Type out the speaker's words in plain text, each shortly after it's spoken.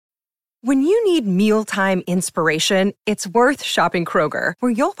When you need mealtime inspiration, it's worth shopping Kroger,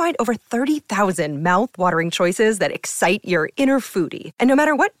 where you'll find over 30,000 mouth-watering choices that excite your inner foodie. And no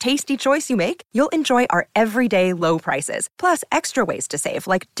matter what tasty choice you make, you'll enjoy our everyday low prices, plus extra ways to save,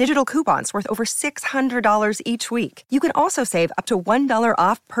 like digital coupons worth over $600 each week. You can also save up to $1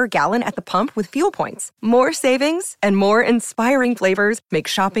 off per gallon at the pump with fuel points. More savings and more inspiring flavors make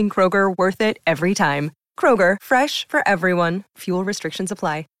shopping Kroger worth it every time. Kroger, fresh for everyone. Fuel restrictions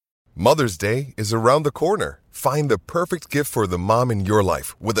apply. Mother's Day is around the corner. Find the perfect gift for the mom in your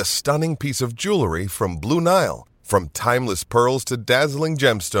life with a stunning piece of jewelry from Blue Nile. From timeless pearls to dazzling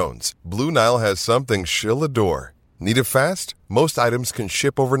gemstones, Blue Nile has something she'll adore. Need it fast? Most items can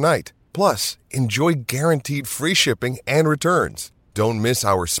ship overnight. Plus, enjoy guaranteed free shipping and returns. Don't miss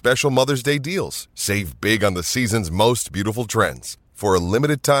our special Mother's Day deals. Save big on the season's most beautiful trends. For a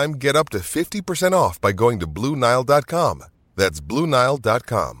limited time, get up to 50% off by going to BlueNile.com. That's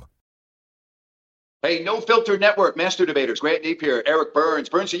BlueNile.com. Hey, No Filter Network, Master Debaters, Grant Deep here, Eric Burns.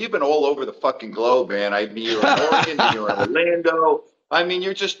 Burns, you've been all over the fucking globe, man. I mean, you're in Oregon, you're in Orlando. I mean,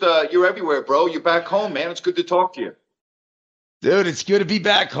 you're just, you're everywhere, bro. You're back home, man. It's good to talk to you. Dude, it's good to be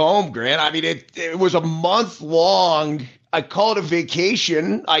back home, Grant. I mean, it was a month long. I call it a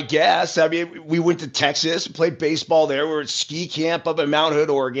vacation, I guess. I mean, we went to Texas, played baseball there. We were at ski camp up in Mount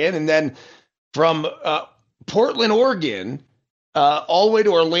Hood, Oregon. And then from Portland, Oregon, all the way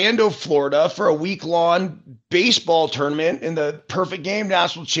to Orlando, Florida for a week-long baseball tournament in the Perfect Game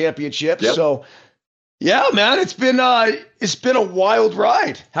National Championship. Yep. So, yeah, man, it's been a wild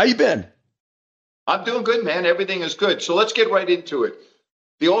ride. How you been? I'm doing good, man. Everything is good. So let's get right into it.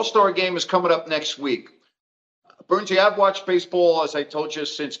 The All-Star Game is coming up next week. Burnsy, I've watched baseball, as I told you,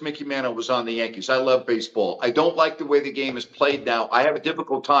 since Mickey Mantle was on the Yankees. I love baseball. I don't like the way the game is played now. I have a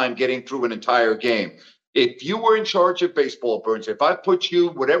difficult time getting through an entire game. If you were in charge of baseball, Burns, if I put you,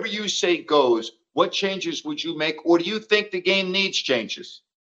 whatever you say goes, what changes would you make? Or do you think the game needs changes?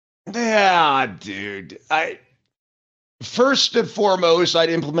 Yeah, dude. First and foremost, I'd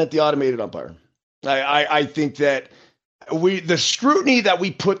implement the automated umpire. I think that the scrutiny that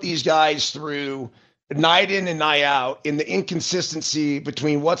we put these guys through night in and night out in the inconsistency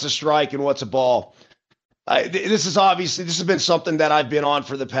between what's a strike and what's a ball. This has been something that I've been on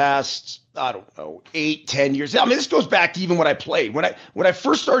for the past, 8-10 years. I mean, this goes back to even when I played, when I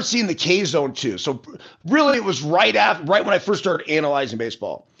first started seeing the K zone too. So really it was right when I first started analyzing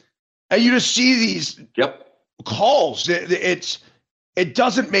baseball, and you just see these calls. It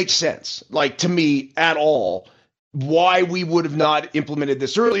doesn't make sense, like, to me at all, why we would have not implemented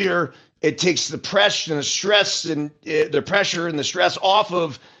this earlier. It takes the pressure and the stress and the pressure and the stress off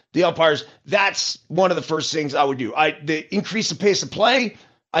of the umpires. That's one of the first things I would do. Increase the pace of play.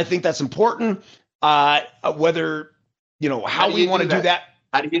 I think that's important. Whether, how we want to do that.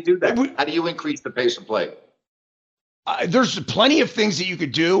 How do you do that? How do you increase the pace of play? There's plenty of things that you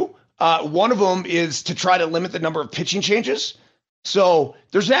could do. One of them is to try to limit the number of pitching changes. So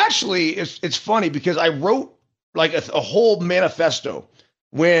there's actually, it's funny because I wrote like a whole manifesto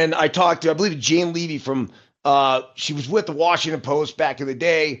when I talked to, I believe, Jane Levy from, she was with the Washington Post back in the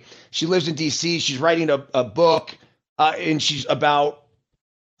day. She lives in DC. She's writing a book, and she's about,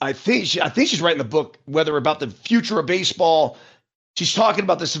 I think she's writing the book, whether about the future of baseball. She's talking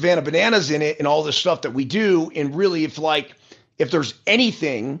about the Savannah Bananas in it and all the stuff that we do. And really, if there's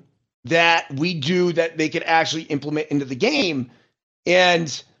anything that we do that they could actually implement into the game.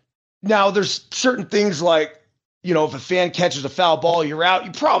 And now there's certain things like, if a fan catches a foul ball, you're out.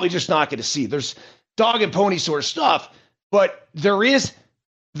 You're probably just not going to see. There's dog and pony sort of stuff, but there is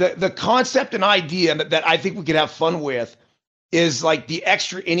the concept and idea that I think we could have fun with is like the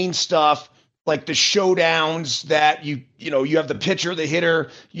extra inning stuff, like the showdowns that you have the pitcher, the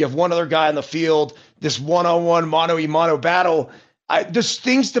hitter, you have one other guy on the field, this one-on-one mano-a-mano battle. There's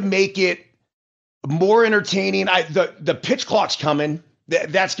things to make it more entertaining. The pitch clock's coming.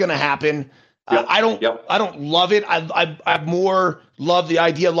 That's going to happen. Yep. I don't love it. I more love the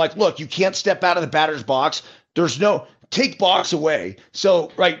idea of, like, look, you can't step out of the batter's box. There's no take box away.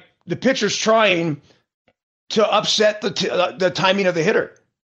 So, right, the pitcher's trying to upset the timing of the hitter.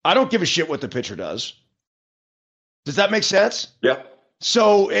 I don't give a shit what the pitcher does. Does that make sense? Yeah.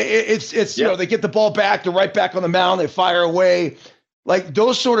 So it's they get the ball back, they're right back on the mound, they fire away. Like,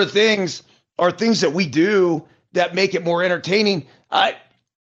 those sort of things are things that we do that make it more entertaining.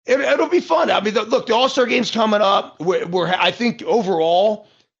 It'll be fun. I mean, look, the All-Star Game's coming up. I think overall,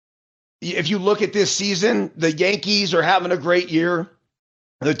 if you look at this season, the Yankees are having a great year.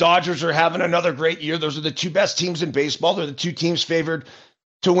 The Dodgers are having another great year. Those are the two best teams in baseball. They're the two teams favored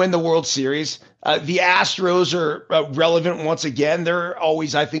to win the World Series. The Astros are relevant once again. They're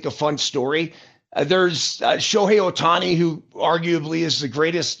always, I think, a fun story. There's Shohei Ohtani, who arguably is the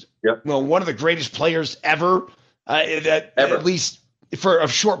greatest, one of the greatest players ever, at least for a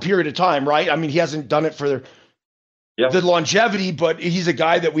short period of time, right? I mean, he hasn't done it for the longevity, but he's a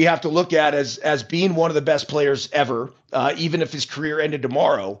guy that we have to look at as being one of the best players ever, even if his career ended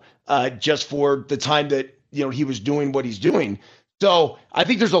tomorrow, just for the time that he was doing what he's doing. So I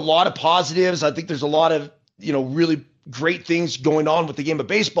think there's a lot of positives. I think there's a lot of really great things going on with the game of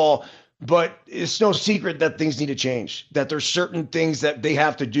baseball. But it's no secret that things need to change, that there's certain things that they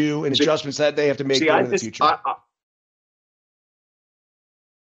have to do and adjustments that they have to make in the future. I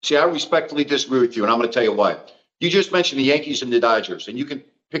respectfully disagree with you, and I'm going to tell you why. You just mentioned the Yankees and the Dodgers, and you can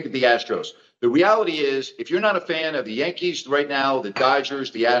pick at the Astros. The reality is, if you're not a fan of the Yankees right now, the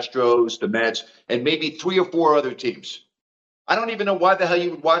Dodgers, the Astros, the Mets, and maybe 3 or 4 other teams, I don't even know why the hell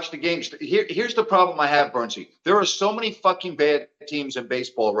you would watch the games. Here's the problem I have, Bernsey. There are so many fucking bad teams in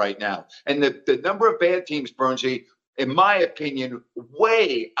baseball right now. And the number of bad teams, Bernsey, in my opinion,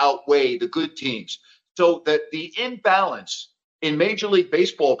 way outweigh the good teams. So that the imbalance in Major League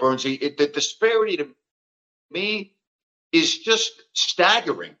Baseball, Bernsey, the disparity to me is just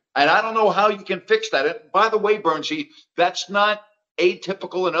staggering. And I don't know how you can fix that. And by the way, Bernsey, that's not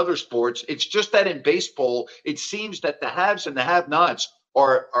atypical in other sports. It's just that in baseball, it seems that the haves and the have-nots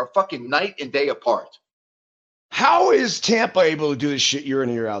are fucking night and day apart. How is Tampa able to do this shit year in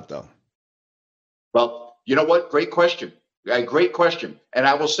and year out, though? Well, you know what? Great question. Great question. And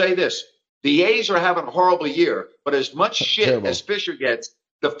I will say this. The A's are having a horrible year, but as much shit as Fisher gets,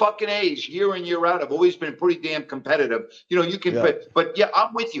 the fucking A's year in, year out have always been pretty damn competitive. You can, but yeah,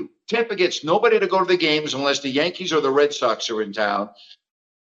 I'm with you. Tampa gets nobody to go to the games unless the Yankees or the Red Sox are in town.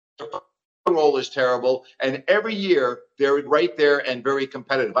 The roll is terrible, and every year they're right there and very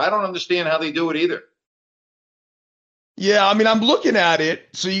competitive. I don't understand how they do it either. Yeah, I mean, I'm looking at it.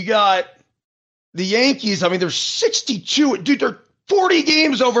 So you got the Yankees. I mean, they're 62. Dude, they're 40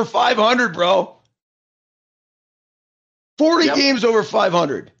 games over 500, bro. 40 games over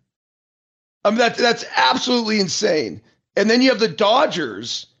 500. I mean, that's absolutely insane. And then you have the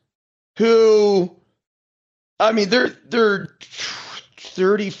Dodgers, who, I mean, they're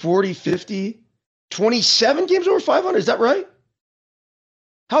 30, 40, 50, 27 games over 500. Is that right?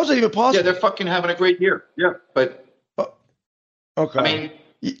 How is that even possible? Yeah, they're fucking having a great year. Yeah, but okay. I mean,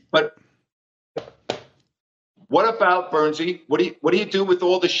 but what about Bernsey? What do you do with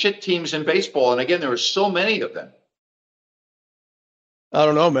all the shit teams in baseball? And again, there are so many of them. I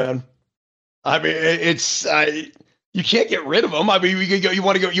don't know, man. I mean, you can't get rid of them. I mean, you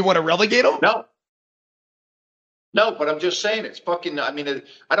want to relegate them? No, but I'm just saying it's fucking. I mean,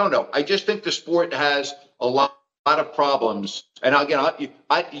 I don't know. I just think the sport has a lot of problems. And again,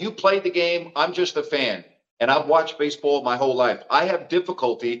 you played the game. I'm just a fan, and I've watched baseball my whole life. I have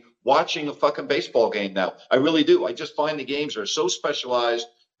difficulty watching a fucking baseball game now. I really do. I just find the games are so specialized.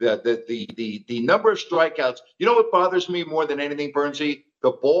 The number of strikeouts. You know what bothers me more than anything, Bernsey?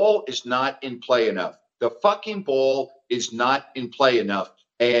 The ball is not in play enough. The fucking ball is not in play enough.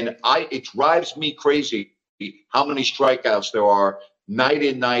 And it drives me crazy how many strikeouts there are night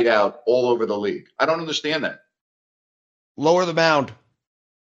in, night out all over the league. I don't understand that. Lower the mound.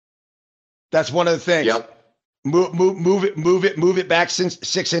 That's one of the things. Yep. Move it back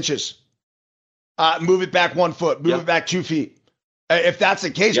 6 inches. Move it back 1 foot. Move it back 2 feet. If that's the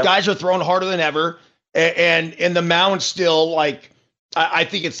case, guys are throwing harder than ever, and the mound still, like, I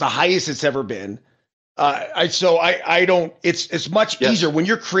think it's the highest it's ever been. I don't. It's much easier when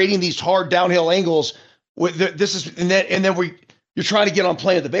you're creating these hard downhill angles. You're trying to get on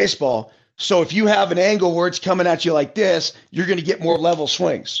plane of the baseball. So if you have an angle where it's coming at you like this, you're going to get more level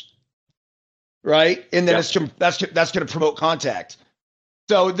swings, right? And then that's going to promote contact.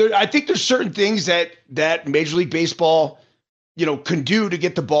 So I think there's certain things that Major League Baseball, can do to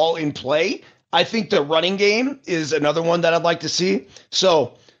get the ball in play. I think the running game is another one that I'd like to see.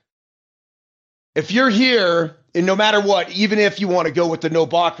 So if you're here, and no matter what, even if you want to go with the no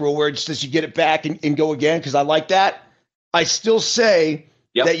balk rule where it's just you get it back and go again, because I like that, I still say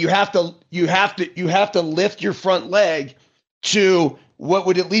that you have to lift your front leg to what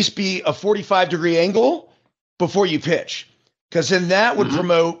would at least be a 45-degree angle before you pitch, because then that would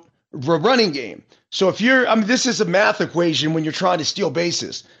promote the running game. So if this is a math equation when you're trying to steal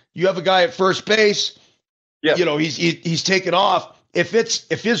bases. You have a guy at first base, he's taken off. If his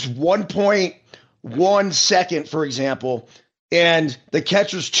 1.1 second, for example, and the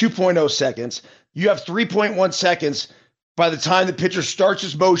catcher's 2.0 seconds, you have 3.1 seconds by the time the pitcher starts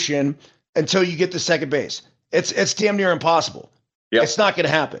his motion until you get to second base. It's damn near impossible. Yep. It's not going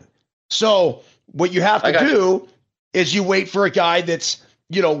to happen. So what you have to do is you wait for a guy that's,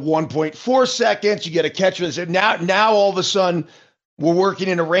 1.4 seconds. You get a catcher. Now all of a sudden we're working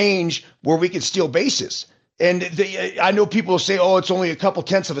in a range where we can steal bases. And I know people will say, oh, it's only a couple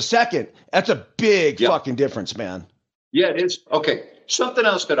tenths of a second. That's a big fucking difference, man. Yeah, it is. Okay. Something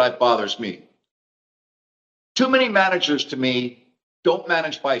else that bothers me. Too many managers, to me, don't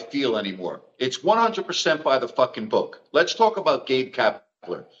manage by feel anymore. It's 100% by the fucking book. Let's talk about Gabe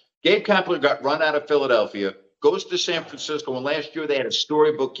Kapler. Gabe Kapler got run out of Philadelphia, goes to San Francisco, and last year they had a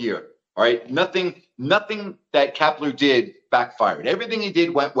storybook year. All right. Nothing that Kapler did backfired. Everything he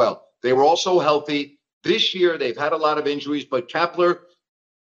did went well. They were also healthy. This year they've had a lot of injuries, but Kapler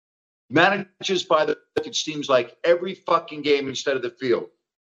manages by the book, it seems like, every fucking game instead of the field.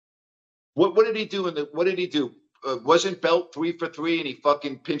 What did he do? What did he do? Wasn't Belt 3 for 3 and he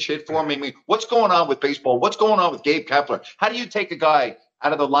fucking pinch hit for him? I mean, what's going on with baseball? What's going on with Gabe Kapler? How do you take a guy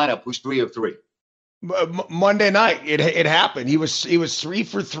out of the lineup who's 3 of 3? Monday night, it happened. He was 3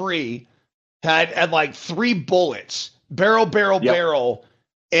 for 3, had like 3 bullets, barrel,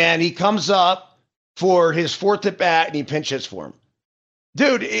 and he comes up for his 4th at bat and he pinch hits for him.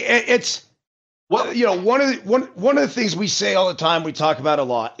 Dude, it's one of the things we say all the time, we talk about a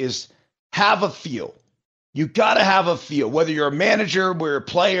lot, is have a feel. You got to have a feel, whether you're a manager, we're a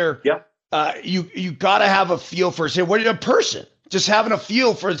player. You got to have a feel for what a person. Just having a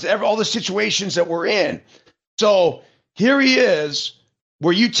feel for all the situations that we're in. So here he is,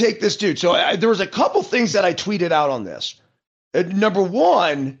 where you take this dude. So there was a couple things that I tweeted out on this. Number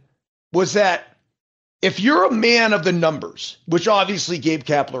one was that if you're a man of the numbers, which obviously Gabe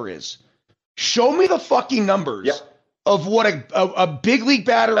Kapler is, show me the fucking numbers of what a big league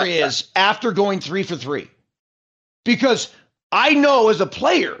batter is after going 3 for 3. Because I know as a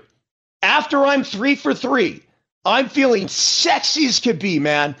player, after I'm 3 for 3, I'm feeling sexy as could be,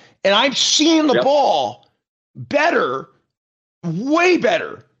 man. And I'm seeing the ball better, way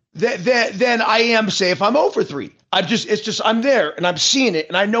better than I am, say, if I'm 0 for 3. I'm there and I'm seeing it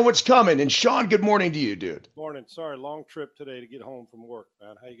and I know what's coming. And Sean, good morning to you, dude. Morning. Sorry, long trip today to get home from work,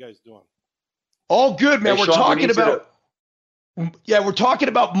 man. How you guys doing? All good, man. Hey, we're talking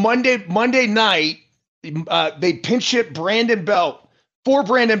about Monday night. They pinch hit Brandon Belt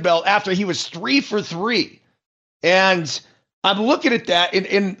after he was 3 for 3. And I'm looking at that,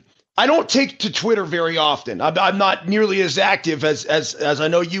 and I don't take to Twitter very often. I'm not nearly as active as I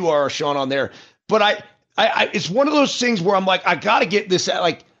know you are, Sean, on there. But I it's one of those things where I'm like, I got to get this.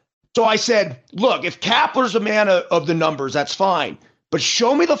 So I said, look, if Kapler's a man of the numbers, that's fine. But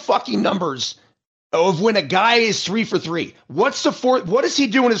show me the fucking numbers of when a guy is 3 for 3. What's the fourth? What is he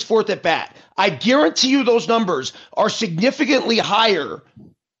doing his 4th at bat? I guarantee you those numbers are significantly higher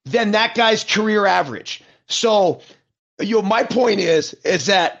than that guy's career average. So, my point is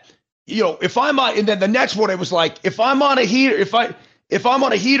that, if I'm on, and then the next one, it was like, if I'm on a heater, if I'm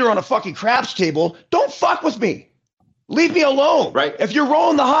on a heater on a fucking craps table, don't fuck with me. Leave me alone. Right. If you're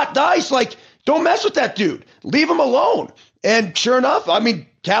rolling the hot dice, don't mess with that dude. Leave him alone. And sure enough, I mean,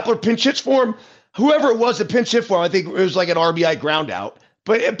 Kapler pinch hits for him. Whoever it was that pinch hit for him, I think it was like an RBI ground out.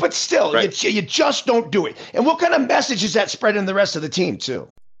 But still, you just don't do it. And what kind of message is that spreading the rest of the team, too?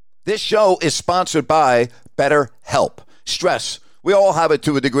 This show is sponsored by BetterHelp. Stress. We all have it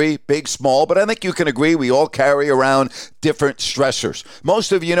to a degree, big, small, but I think you can agree we all carry around different stressors.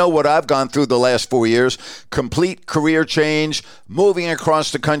 Most of you know what I've gone through the last 4 years. Complete career change, moving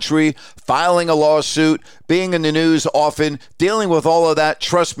across the country, filing a lawsuit, being in the news often, dealing with all of that,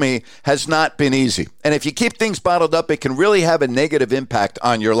 trust me, has not been easy. And if you keep things bottled up, it can really have a negative impact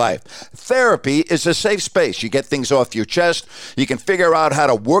on your life. Therapy is a safe space. You get things off your chest. You can figure out how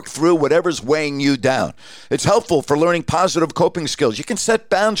to work through whatever's weighing you down. It's helpful for learning positive coping skills. You can set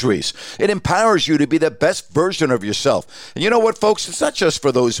boundaries. It empowers you to be the best version of yourself. And you know what, folks? It's not just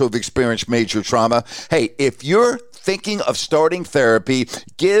for those who have experienced major trauma. Hey, if you're thinking of starting therapy,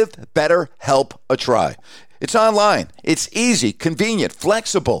 give BetterHelp a try. It's online. It's easy, convenient,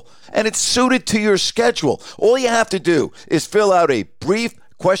 flexible, and it's suited to your schedule. All you have to do is fill out a brief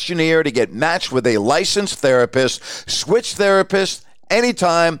questionnaire to get matched with a licensed therapist. Switch therapists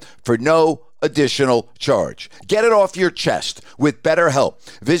anytime for no additional charge. Get it off your chest with BetterHelp.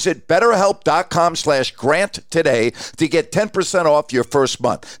 Visit BetterHelp.com/Grant today to get 10% off your first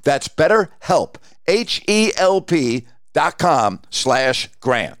month. That's BetterHelp,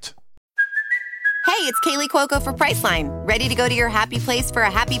 HELP.com/Grant. Hey, it's Kaylee Cuoco for Priceline. Ready to go to your happy place for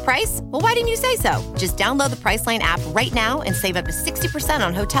a happy price? Well, why didn't you say so? Just download the Priceline app right now and save up to 60%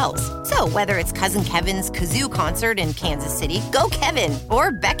 on hotels. So whether it's Cousin Kevin's Kazoo concert in Kansas City, go Kevin,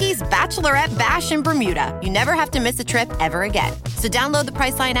 or Becky's Bachelorette Bash in Bermuda, you never have to miss a trip ever again. So download the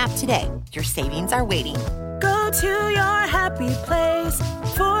Priceline app today. Your savings are waiting. Go to your happy place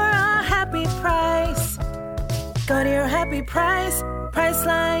for a happy price. Go to your happy price,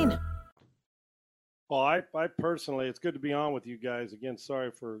 Priceline. Well, I personally, it's good to be on with you guys. Again, sorry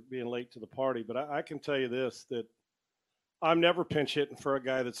for being late to the party, but I can tell you this, that I'm never pinch hitting for a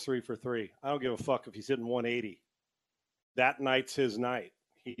guy that's 3 for 3. I don't give a fuck if he's hitting 180. That night's his night.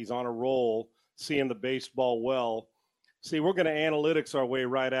 He's on a roll, seeing the baseball well. See, we're going to analytics our way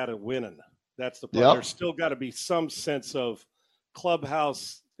right out of winning. That's the problem. Yep. There's still got to be some sense of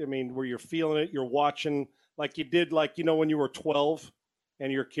clubhouse, where you're feeling it, you're watching like you did, when you were 12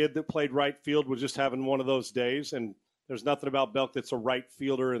 and your kid that played right field was just having one of those days, and there's nothing about Belk that's a right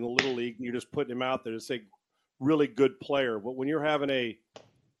fielder in the Little League, and you're just putting him out there to say really good player. But when you're having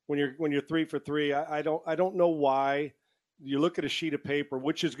when you're 3 for 3, I don't know why. You look at a sheet of paper,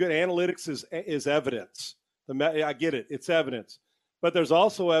 which is good. Analytics is evidence. I get it. It's evidence. But there's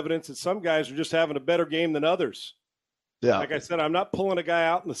also evidence that some guys are just having a better game than others. Yeah. Like I said, I'm not pulling a guy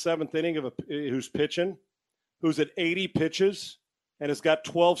out in the 7th inning who's pitching, who's at 80 pitches and has got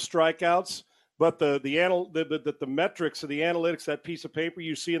 12 strikeouts. But the metrics of the analytics, that piece of paper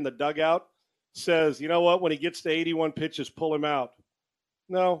you see in the dugout, says, you know what, when he gets to 81 pitches, pull him out.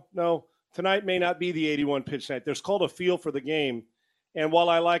 No. Tonight may not be the 81 pitch night. There's called a feel for the game. And while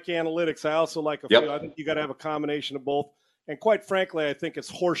I like analytics, I also like a feel. I think you got to have a combination of both. And quite frankly, I think it's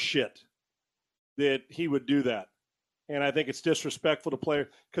horse shit that he would do that. And I think it's disrespectful to players,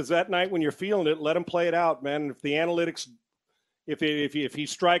 because that night when you're feeling it, let him play it out, man. And if the analytics, if he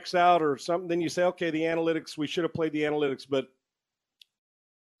strikes out or something, then you say, okay, the analytics, we should have played the analytics. But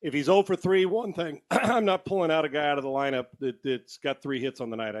if he's 0 for 3, one thing, I'm not pulling out a guy out of the lineup that's got 3 hits on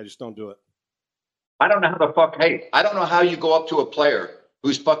the night. I just don't do it. I don't know how the fuck. Hey, I don't know how you go up to a player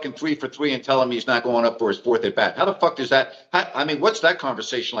who's fucking 3 for 3 and tell him he's not going up for his 4th at bat. How the fuck does that? What's that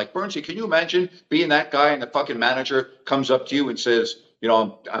conversation like? Bernsey, can you imagine being that guy and the fucking manager comes up to you and says,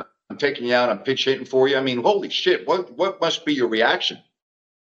 I'm taking you out, I'm pitch hitting for you? Holy shit, what must be your reaction?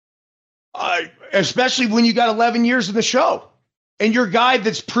 Especially when you got 11 years in the show and you're a guy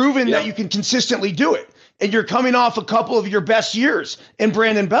that's proven that you can consistently do it. And you're coming off a couple of your best years in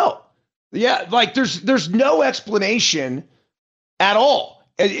Brandon Belt. Yeah, there's no explanation at all.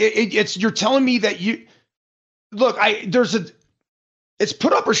 It's you're telling me that you look. It's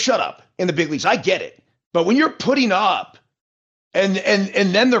put up or shut up in the big leagues. I get it, but when you're putting up, and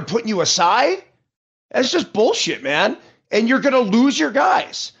then they're putting you aside, that's just bullshit, man. And you're gonna lose your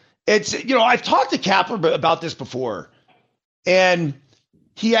guys. It's I've talked to Kapler about this before, and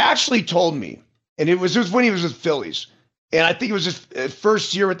he actually told me, and it was when he was with Phillies, and I think it was his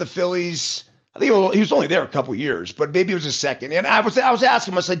first year with the Phillies. I think he was only there a couple of years, but maybe it was his second. And I was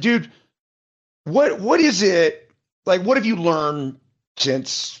asking him, I was like, dude, what is it? Like, what have you learned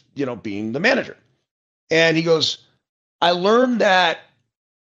since, being the manager? And he goes, I learned that,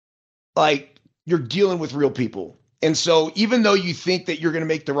 you're dealing with real people. And so even though you think that you're going to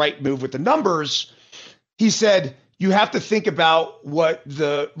make the right move with the numbers, he said, you have to think about what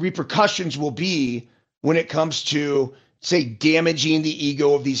the repercussions will be when it comes to, say, damaging the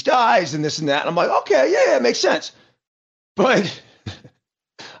ego of these guys and this and that. And I'm like, okay, yeah, it makes sense. But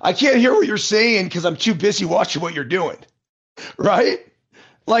I can't hear what you're saying because I'm too busy watching what you're doing. Right?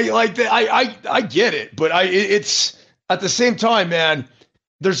 I get it, but it's at the same time, man,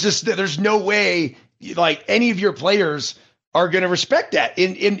 there's no way any of your players are going to respect that.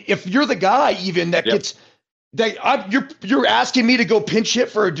 And if you're the guy even that gets you're asking me to go pinch hit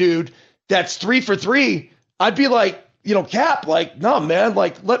for a dude that's 3 for 3, I'd be like, Cap, no, man,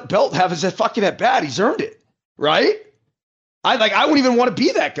 let Belt have his fucking at bat. He's earned it, right? I wouldn't even want to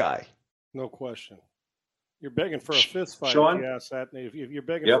be that guy. No question. You're begging for a fist fight. Sean? If you ask that. If you're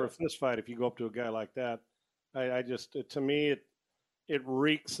begging for a fist fight, if you go up to a guy like that, I just, to me, it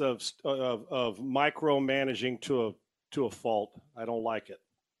reeks of micromanaging to a fault. I don't like it.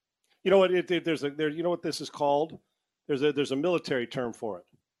 You know what? You know what this is called? There's a military term for it.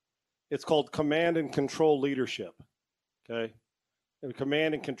 It's called command and control leadership. Okay, and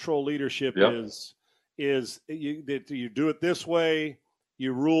command and control leadership is you do it this way.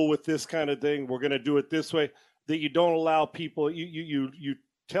 You rule with this kind of thing. We're going to do it this way. That you don't allow people. You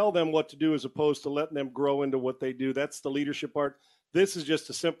tell them what to do as opposed to letting them grow into what they do. That's the leadership part. This is just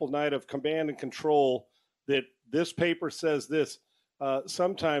a simple night of command and control. That this paper says this.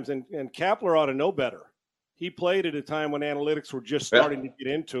 Sometimes, and Kapler ought to know better. He played at a time when analytics were just starting to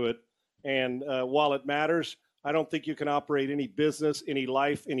get into it. And while it matters, I don't think you can operate any business, any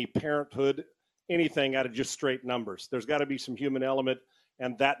life, any parenthood, anything out of just straight numbers. There's got to be some human element.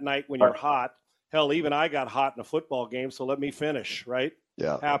 And that night when you're hot, hell, even I got hot in a football game, so let me finish, right?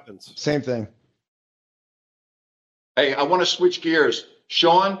 Yeah. Happens. Same thing. Hey, I want to switch gears.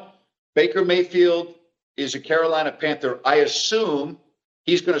 Sean, Baker Mayfield is a Carolina Panther. I assume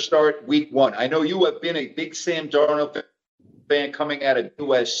he's going to start week 1. I know you have been a big Sam Darnold fan coming out of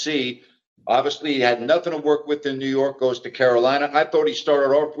USC. Obviously, he had nothing to work with in New York, goes to Carolina. I thought he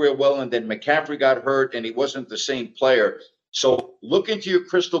started off real well, and then McCaffrey got hurt, and he wasn't the same player. So look into your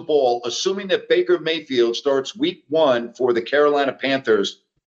crystal ball. Assuming that Baker Mayfield starts week 1 for the Carolina Panthers,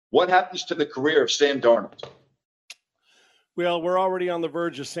 what happens to the career of Sam Darnold? Well, we're already on the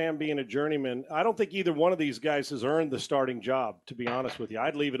verge of Sam being a journeyman. I don't think either one of these guys has earned the starting job, to be honest with you.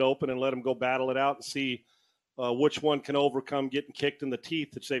 I'd leave it open and let them go battle it out and see which one can overcome getting kicked in the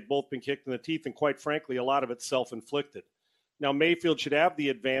teeth, which they've both been kicked in the teeth, and quite frankly, a lot of it's self-inflicted. Now, Mayfield should have the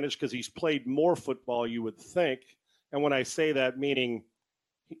advantage because he's played more football, you would think. And when I say that, meaning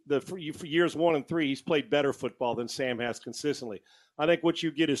for years 1 and 3, he's played better football than Sam has consistently. I think what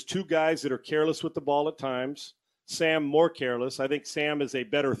you get is 2 guys that are careless with the ball at times. Sam more careless. I think Sam is a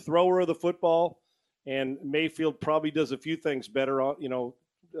better thrower of the football, and Mayfield probably does a few things better.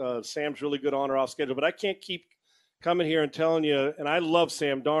 Sam's really good on or off schedule. But I can't keep coming here and telling you, and I love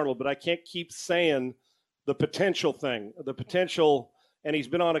Sam Darnold, but I can't keep saying the potential thing, and he's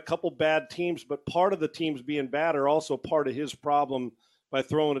been on a couple bad teams, but part of the teams being bad are also part of his problem by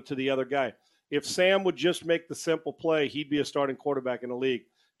throwing it to the other guy. If Sam would just make the simple play, he'd be a starting quarterback in the league.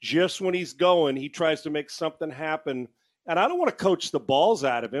 Just when he's going, he tries to make something happen. And I don't want to coach the balls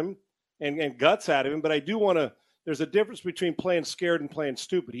out of him and guts out of him, but I do want to – there's a difference between playing scared and playing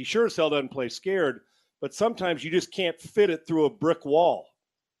stupid. He sure as hell doesn't play scared, but sometimes you just can't fit it through a brick wall.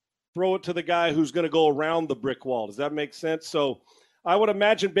 Throw it to the guy who's going to go around the brick wall. Does that make sense? So I would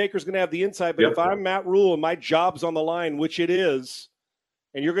imagine Baker's going to have the inside, but if I'm Matt Rule and my job's on the line, which it is,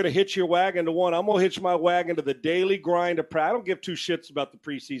 and you're going to hitch your wagon to one, I'm going to hitch my wagon to the daily grind of practice. I don't give 2 shits about the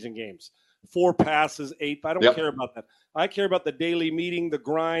preseason games. 4 passes, 8. I don't care about that. I care about the daily meeting, the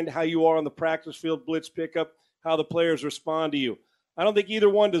grind, how you are on the practice field, blitz pickup, how the players respond to you. I don't think either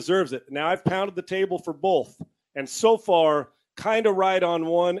one deserves it. Now, I've pounded the table for both, and so far, kind of right on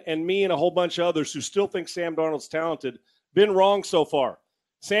one, and me and a whole bunch of others who still think Sam Darnold's talented, been wrong so far.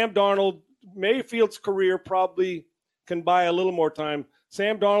 Sam Darnold, Mayfield's career probably can buy a little more time.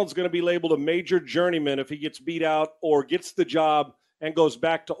 Sam Darnold's going to be labeled a major journeyman if he gets beat out or gets the job and goes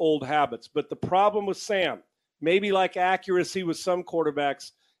back to old habits. But the problem with Sam, maybe like accuracy with some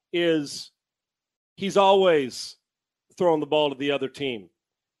quarterbacks, is he's always throwing the ball to the other team.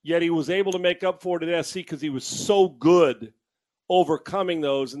 Yet he was able to make up for it at SC because he was so good overcoming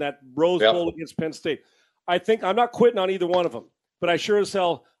those in that Rose Bowl against Penn State. I think I'm not quitting on either one of them, but I sure as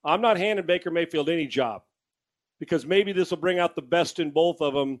hell, I'm not handing Baker Mayfield any job, because maybe this will bring out the best in both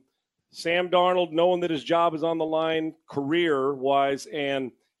of them. Sam Darnold, knowing that his job is on the line career-wise,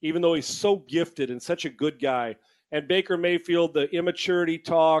 and even though he's so gifted and such a good guy, and Baker Mayfield, the immaturity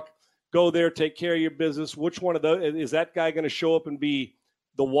talk, go there, take care of your business. Which one of those is that guy going to show up and be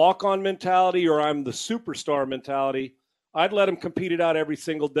the walk-on mentality, or I'm the superstar mentality? I'd let him compete it out every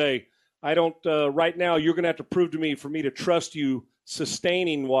single day. I don't right now, you're going to have to prove to me for me to trust you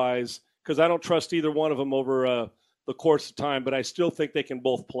sustaining-wise, because I don't trust either one of them over the course of time, but I still think they can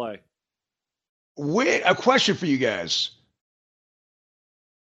both play. Wait, a question for you guys.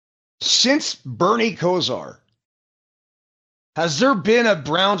 Since Bernie Kosar, has there been a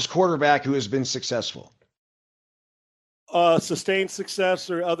Browns quarterback who has been successful? Sustained success,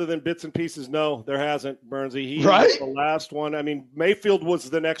 or other than bits and pieces? No, there hasn't, Bernsey. He was the last one. I mean, Mayfield was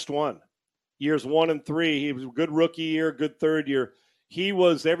the next one. Years 1 and 3, he was a good rookie year, good third year.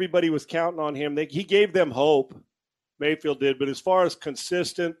 Everybody was counting on him. He gave them hope, Mayfield did. But as far as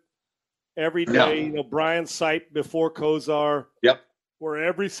consistent, every day, Brian Sipe before Kosar, where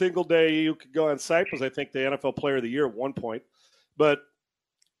every single day you could go. And Sipe was, I think, the NFL Player of the Year at one point. But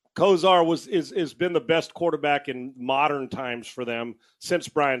Kosar has been the best quarterback in modern times for them since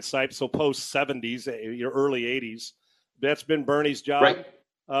Brian Sipe, so post-70s, early 80s. That's been Bernie's job. Right.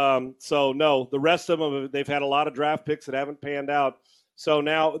 So, no, the rest of them, they've had a lot of draft picks that haven't panned out. So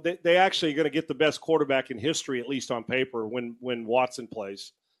now they actually are going to get the best quarterback in history, at least on paper, when Watson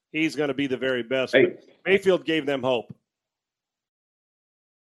plays. He's going to be the very best. Hey. Mayfield gave them hope.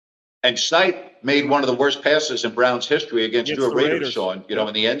 And Sipe made one of the worst passes in Browns history against your Raiders, Sean,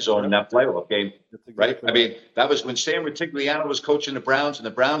 in the end zone in that playoff game, right? I mean, that was when Sam Rutigliano was coaching the Browns, and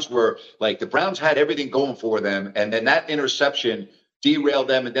the Browns were the Browns had everything going for them. And then that interception derailed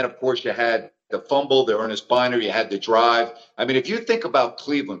them. And then, of course, you had the fumble, the Ernest Biner, you had the drive. I mean, if you think about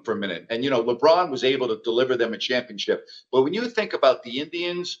Cleveland for a minute, and, LeBron was able to deliver them a championship. But when you think about the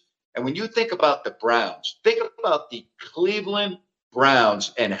Indians and when you think about the Browns, think about the Cleveland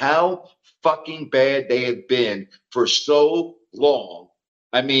Browns and how fucking bad they have been for so long.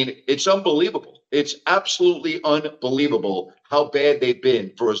 I mean, it's unbelievable. It's absolutely unbelievable how bad they've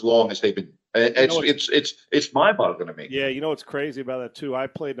been for as long as they've been. It's mind-boggling to me. Yeah, you know what's crazy about that too? I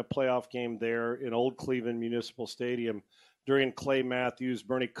played in a playoff game there in Old Cleveland Municipal Stadium during Clay Matthews,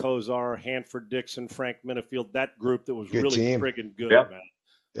 Bernie Kosar, Hanford Dixon, Frank Minifield, that group that was good really team. friggin' good, Yep. man.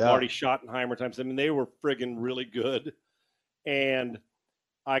 Yeah. Marty Schottenheimer times. I mean, they were friggin' really good. And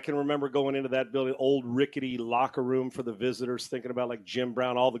I can remember going into that building, old rickety locker room for the visitors, thinking about like Jim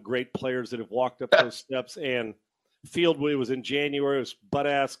Brown, all the great players that have walked up those steps. And field, it was in January, it was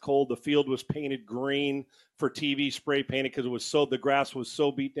butt-ass cold. The field was painted green for TV, spray painted because the grass was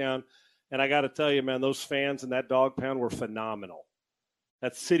so beat down. And I got to tell you, man, those fans in that dog pound were phenomenal.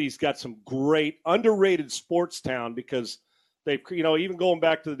 That city's got some great, underrated sports town because they've, even going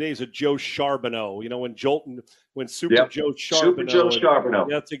back to the days of Joe Charbonneau, when Super Joe Charbonneau. Super Joe Charbonneau.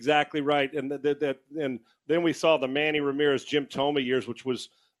 That's exactly right. And and then we saw the Manny Ramirez, Jim Thome years, which was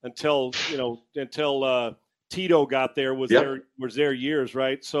until Tito got there was their years,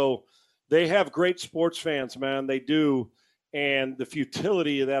 right? So they have great sports fans, man. They do. And the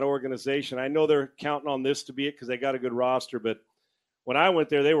futility of that organization, I know they're counting on this to be it because they got a good roster, but when I went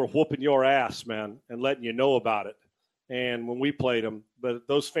there, they were whooping your ass, man, and letting you know about it. And when we played them, but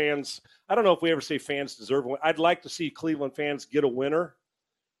those fans, I don't know if we ever say fans deserve one. I'd like to see Cleveland fans get a winner,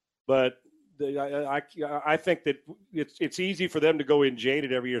 but I think that it's easy for them to go in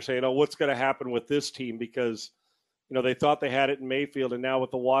jaded every year saying, oh, what's going to happen with this team? Because, they thought they had it in Mayfield and now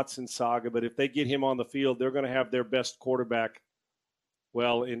with the Watson saga, but if they get him on the field, they're going to have their best quarterback,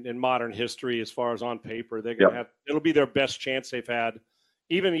 well, in modern history, as far as on paper. They're going to have, it'll be their best chance they've had.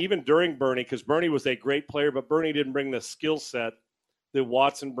 Even during Bernie, because Bernie was a great player, but Bernie didn't bring the skill set that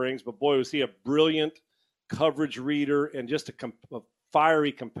Watson brings. But boy, was he a brilliant coverage reader and just a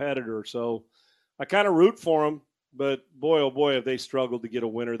fiery competitor. So I kind of root for him, but boy, oh boy, have they struggled to get a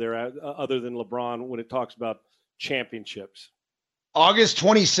winner there other than LeBron when it talks about championships. August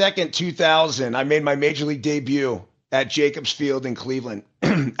 22nd, 2000, I made my major league debut at Jacobs Field in Cleveland.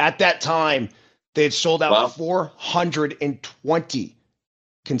 At that time, they had sold out 420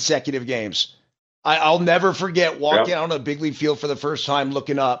 consecutive games. I'll never forget walking out on a big league field for the first time,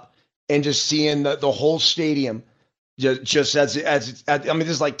 looking up and just seeing the whole stadium just as I mean, this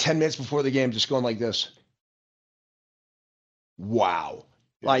is like 10 minutes before the game, just going like this. Wow.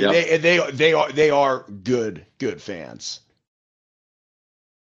 Like they are good fans.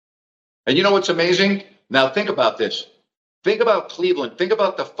 And you know what's amazing? Now think about this. Think about Cleveland. Think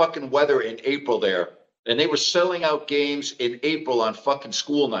about the fucking weather in April there. And they were selling out games in April on fucking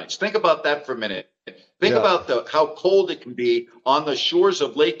school nights. Think about that for a minute. Think about how cold it can be on the shores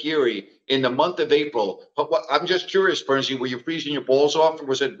of Lake Erie in the month of April. I'm just curious, Bernsey, were you freezing your balls off? Or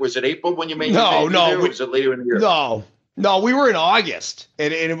was it April when you made No. Or was it later in the year? No, we were in August,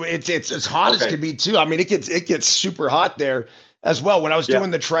 and it's as hot as could be too. I mean, it gets super hot there as well. When I was doing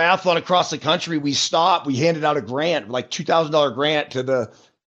the triathlon across the country, we handed out a grant, like $2,000 grant to the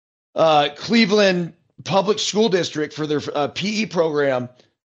Cleveland Public School District for their PE program.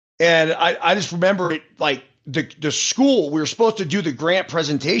 And I just remember it, like the school, we were supposed to do the grant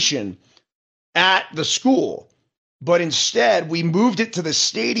presentation at the school, but instead we moved it to the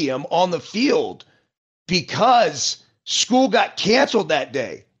stadium on the field because school got canceled that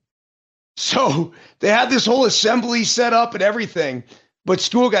day. So they had this whole assembly set up and everything, but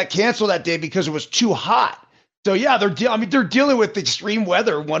school got canceled that day because it was too hot. So yeah, they're dealing with extreme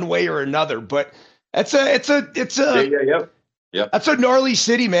weather one way or another, but that's a gnarly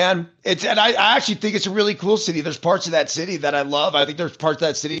city, man. And I actually think it's a really cool city. There's parts of that city that I love. I think there's parts of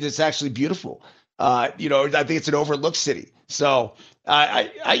that city that's actually beautiful. I think it's an overlooked city. So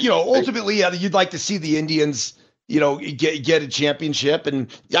ultimately, you'd like to see the Indians, get a championship. And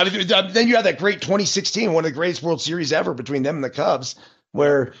then you have that great 2016, one of the greatest World Series ever between them and the Cubs,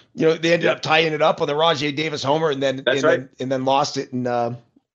 where, they ended up tying it up with a Rajai Davis homer and then lost it in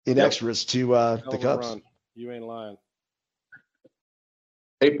extras to the Cubs. Run. You ain't lying.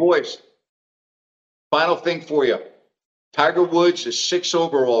 Hey, boys, final thing for you. Tiger Woods is 6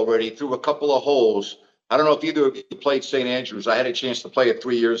 over already through a couple of holes. I don't know if either of you played St. Andrews. I had a chance to play it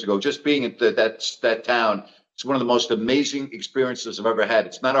 3 years ago. Just being at that town, it's one of the most amazing experiences I've ever had.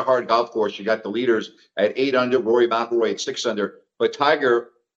 It's not a hard golf course. You got the leaders at 8 under, Rory McIlroy at 6 under. But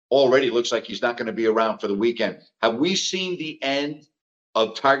Tiger already looks like he's not going to be around for the weekend. Have we seen the end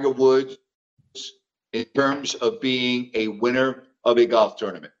of Tiger Woods in terms of being a winner of a golf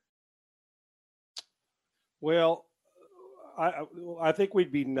tournament? Well, I think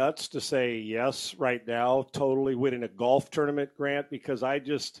we'd be nuts to say yes right now, totally winning a golf tournament, Grant, because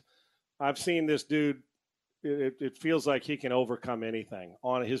I've seen this dude. It feels like he can overcome anything.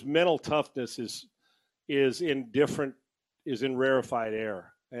 On his mental toughness is in rarefied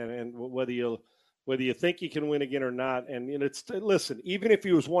air, and whether you think he can win again or not, and listen, even if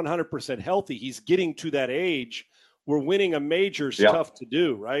he was 100% healthy, he's getting to that age where winning a major is tough to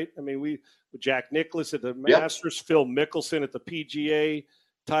do, right? I mean, with Jack Nicklaus at the Masters, Phil Mickelson at the PGA,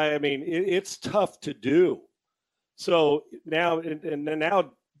 I mean, it's tough to do. So now, and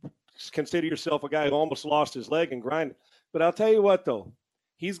now, consider yourself a guy who almost lost his leg and grinded. But I'll tell you what, though,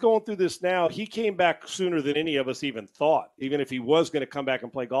 he's going through this now. He came back sooner than any of us even thought, even if he was going to come back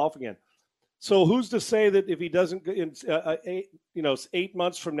and play golf again. So who's to say that if he doesn't, 8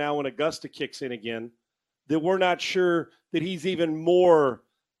 months from now when Augusta kicks in again, that we're not sure that he's even more,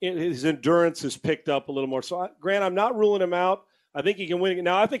 his endurance is picked up a little more. So, Grant, I'm not ruling him out. I think he can win.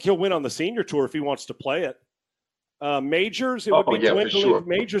 Now, I think he'll win on the senior tour if he wants to play it. Majors, it would be dwindling. Sure.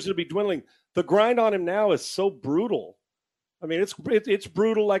 Majors, it would be dwindling. The grind on him now is so brutal. I mean, it's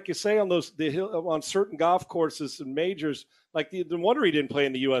brutal, like you say, on certain golf courses and majors. Like the wonder he didn't play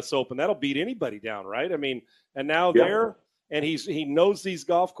in the U.S. Open. That'll beat anybody down, right? I mean, and now and he knows these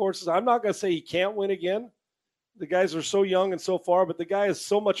golf courses. I'm not going to say he can't win again. The guys are so young and so far, but the guy is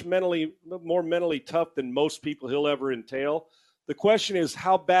so much more mentally tough than most people he'll ever entail. The question is,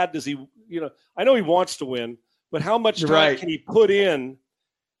 how bad does he? I know he wants to win. But how much time can he put in?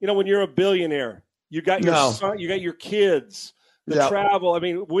 When you're a billionaire, you got your son, you got your kids, the travel. I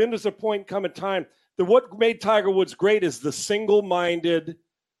mean, when does the point come in time? What made Tiger Woods great is the single-minded.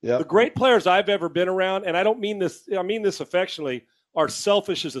 The great players I've ever been around, and I don't mean this. I mean this affectionately. Are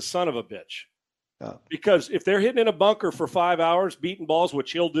selfish as a son of a bitch. Because if they're hitting in a bunker for 5 hours, beating balls,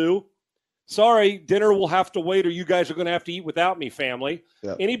 which he'll do. Sorry, dinner will have to wait, or you guys are going to have to eat without me, family.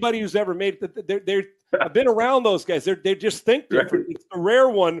 Anybody who's ever made it, I've been around those guys. They just think different. It's the rare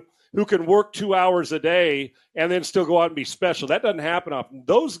one who can work 2 hours a day and then still go out and be special. That doesn't happen often.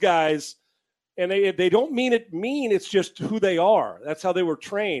 Those guys, and they don't mean it mean. It's just who they are. That's how they were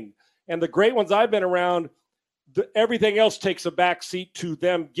trained. And the great ones I've been around, everything else takes a back seat to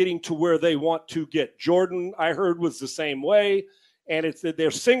them getting to where they want to get. Jordan, I heard, was the same way, and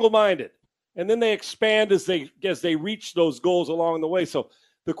they're single-minded. And then they expand as they reach those goals along the way. So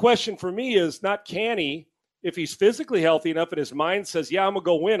the question for me is not can he, if he's physically healthy enough and his mind says, yeah, I'm going to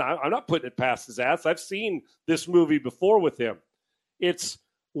go win. I'm not putting it past his ass. I've seen this movie before with him. It's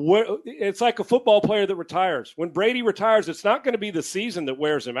like a football player that retires. When Brady retires, it's not going to be the season that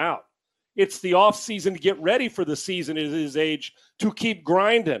wears him out. It's the offseason to get ready for the season at his age to keep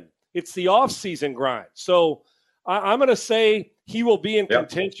grinding. It's the offseason grind. So I'm going to say he will be in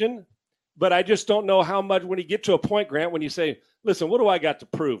contention. But I just don't know how much when you get to a point, Grant, when you say, listen, what do I got to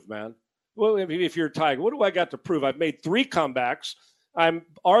prove, man? Well, if you're a Tiger, what do I got to prove? I've made 3 comebacks. I'm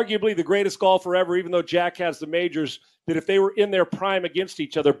arguably the greatest golfer ever, even though Jack has the majors, that if they were in their prime against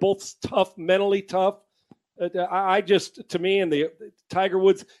each other, both tough, mentally tough. To me, and the Tiger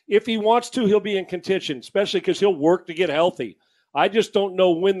Woods, if he wants to, he'll be in contention, especially because he'll work to get healthy. I just don't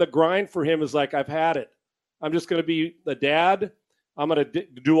know when the grind for him is like, I've had it. I'm just going to be the dad. I'm going to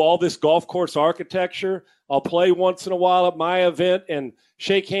do all this golf course architecture. I'll play once in a while at my event and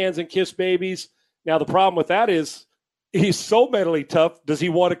shake hands and kiss babies. Now, the problem with that is he's so mentally tough. Does he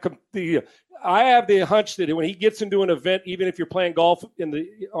want to compete? I have the hunch that when he gets into an event, even if you're playing golf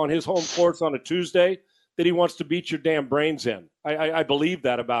on his home course on a Tuesday, that he wants to beat your damn brains in. I believe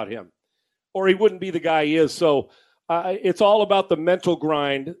that about him. Or he wouldn't be the guy he is. So it's all about the mental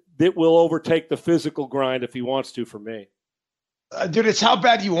grind that will overtake the physical grind if he wants to for me. Dude, it's how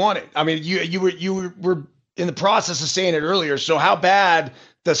bad you want it. I mean, you were in the process of saying it earlier. So how bad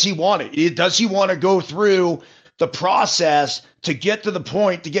does he want it? Does he want to go through the process to get to the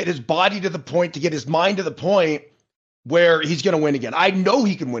point, to get his body to the point, to get his mind to the point where he's going to win again? I know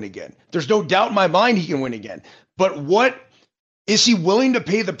he can win again. There's no doubt in my mind he can win again. But what is he willing to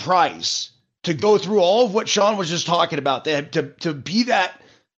pay the price to go through all of what Sean was just talking about, to be that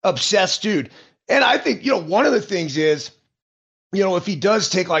obsessed dude? And I think, one of the things is, if he does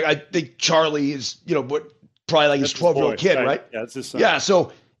take, like, I think Charlie is, probably like his 12-year-old kid, right? Yeah, it's his son. Yeah.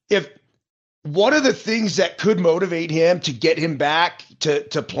 So if one of the things that could motivate him to get him back to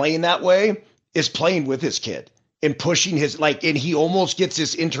playing that way is playing with his kid and pushing and he almost gets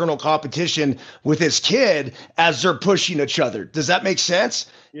this internal competition with his kid as they're pushing each other. Does that make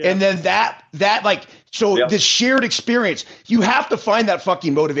sense? Yeah. And then that like So this shared experience, you have to find that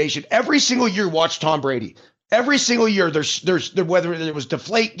fucking motivation. Every single year, watch Tom Brady. Every single year, there's whether it was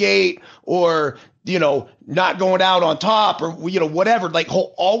Deflategate or, not going out on top or, whatever, like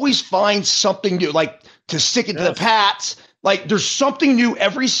he'll always find something new, like to stick it to the Pats. Like there's something new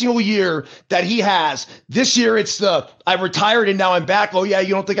every single year that he has. This year, it's I retired and now I'm back. Oh yeah.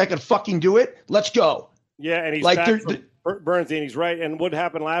 You don't think I can fucking do it? Let's go. Yeah. And he's like, back from Burns, and he's right. And what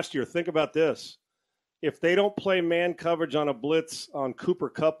happened last year? Think about this. If they don't play man coverage on a blitz on Cooper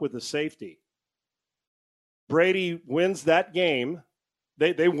Kupp with a safety, Brady wins that game.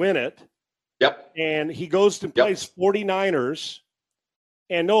 They win it. Yep. And he goes and plays 49ers.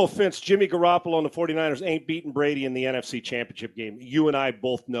 And no offense, Jimmy Garoppolo and the 49ers ain't beating Brady in the NFC Championship game. You and I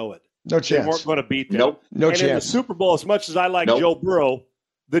both know it. No chance. They weren't going to beat them. Nope. No and chance. in the Super Bowl, as much as I like Joe Burrow,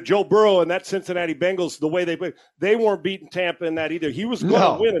 Joe Burrow and that Cincinnati Bengals, the way they played, they weren't beating Tampa in that either. He was going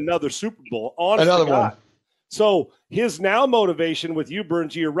to win another Super Bowl. Another one. So his now motivation with you,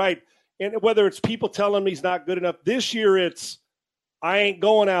 Burns, you're right. And whether it's people telling him he's not good enough, this year it's, I ain't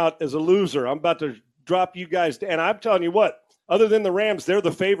going out as a loser. I'm about to drop you guys. And I'm telling you what, other than the Rams, they're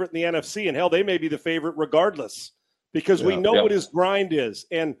the favorite in the NFC. And hell, they may be the favorite regardless because we know what his grind is.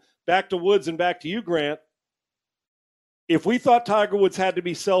 And back to Woods and back to you, Grant. If we thought Tiger Woods had to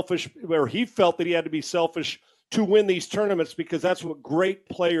be selfish, or he felt that he had to be selfish to win these tournaments because that's what great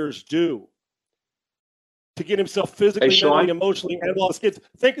players do, to get himself physically, mentally, emotionally, and all his kids.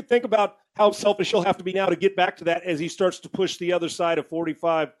 Think about how selfish he'll have to be now to get back to that as he starts to push the other side of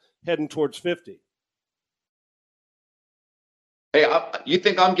 45 heading towards 50. Hey, you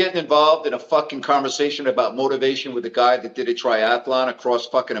think I'm getting involved in a fucking conversation about motivation with a guy that did a triathlon across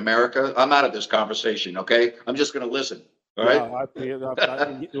fucking America? I'm out of this conversation, okay? I'm just going to listen, all right?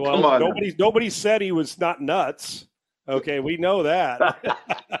 Come on. Nobody said he was not nuts. Okay, we know that.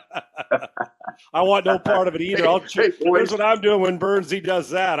 I want no part of it either. Here's what I'm doing when Burnsy does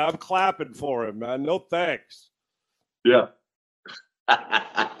that. I'm clapping for him, man. No thanks. Yeah.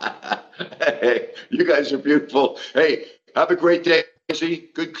 Hey, you guys are beautiful. Hey, have a great day.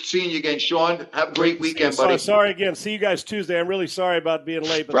 Good seeing you again, Sean. Have a great weekend, buddy. Sorry again. See you guys Tuesday. I'm really sorry about being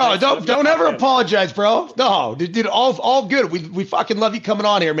late. Bro, don't ever apologize, bro. No, dude, all good. We fucking love you coming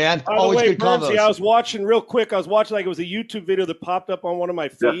on here, man. By Always the way, good combos. I was watching real quick. Like it was a YouTube video that popped up on one of my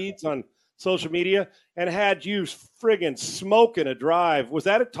feeds on social media and had you friggin' smoking a drive. Was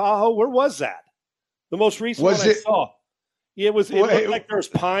that at Tahoe? Where was that? The most recent one I saw. It looked like there's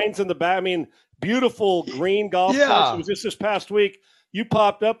pines in the back. I mean, beautiful green golf course. It was just this past week. You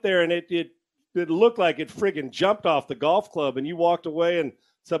popped up there, and it looked like it friggin' jumped off the golf club, and you walked away. And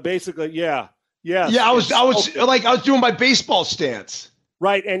so basically, I was doing my baseball stance,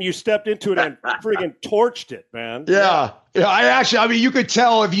 right? And you stepped into it and friggin' torched it, man. Yeah. I mean, you could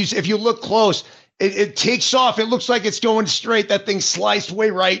tell if you look close, it takes off. It looks like it's going straight. That thing sliced way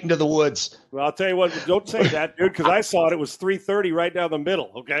right into the woods. Well, I'll tell you what. Don't say that, dude, because I saw it. It was 330 right down the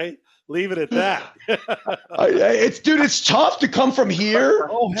middle. Okay. Leave it at that. It's tough to come from here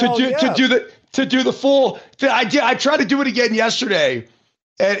to do the full. I tried to do it again yesterday,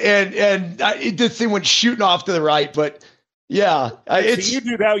 and this thing went shooting off to the right. But you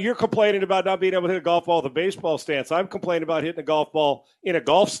do that. You're complaining about not being able to hit a golf ball with a baseball stance. I'm complaining about hitting a golf ball in a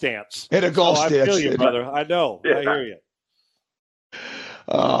golf stance. In a golf stance. I feel you, brother. I know. Yeah. I hear you.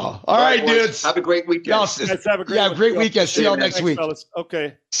 All right, dudes. Have a great weekend. Great weekend. See y'all next week. Fellas.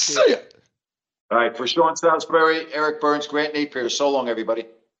 Okay. See ya. All right, for Sean Salisbury, Eric Burns, Grant Napier. So long, everybody.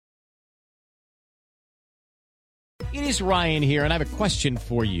 It is Ryan here, and I have a question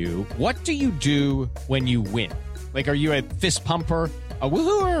for you. What do you do when you win? Like, are you a fist pumper, a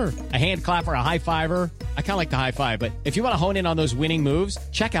woo-hooer, a hand clapper, a high-fiver? I kind of like the high-five, but if you want to hone in on those winning moves,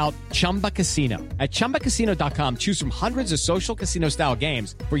 check out Chumba Casino. At ChumbaCasino.com, choose from hundreds of social casino-style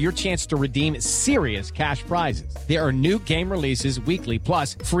games for your chance to redeem serious cash prizes. There are new game releases weekly,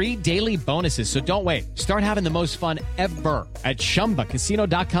 plus free daily bonuses, so don't wait. Start having the most fun ever at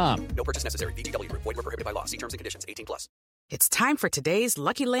ChumbaCasino.com. No purchase necessary. VGW Group. Void where prohibited by law. See terms and conditions. 18+. It's time for today's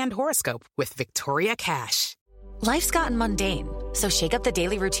Lucky Land horoscope with Victoria Cash. Life's gotten mundane, so shake up the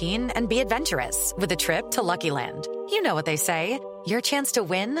daily routine and be adventurous with a trip to Lucky Land. You know what they say. Your chance to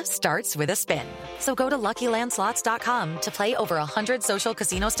win starts with a spin. So go to LuckyLandSlots.com to play over 100 social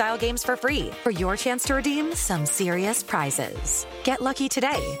casino-style games for free for your chance to redeem some serious prizes. Get lucky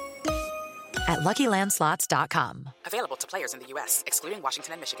today at LuckyLandSlots.com. Available to players in the U.S., excluding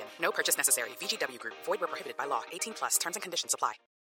Washington and Michigan. No purchase necessary. VGW Group. Void where prohibited by law. 18+. Terms and conditions apply.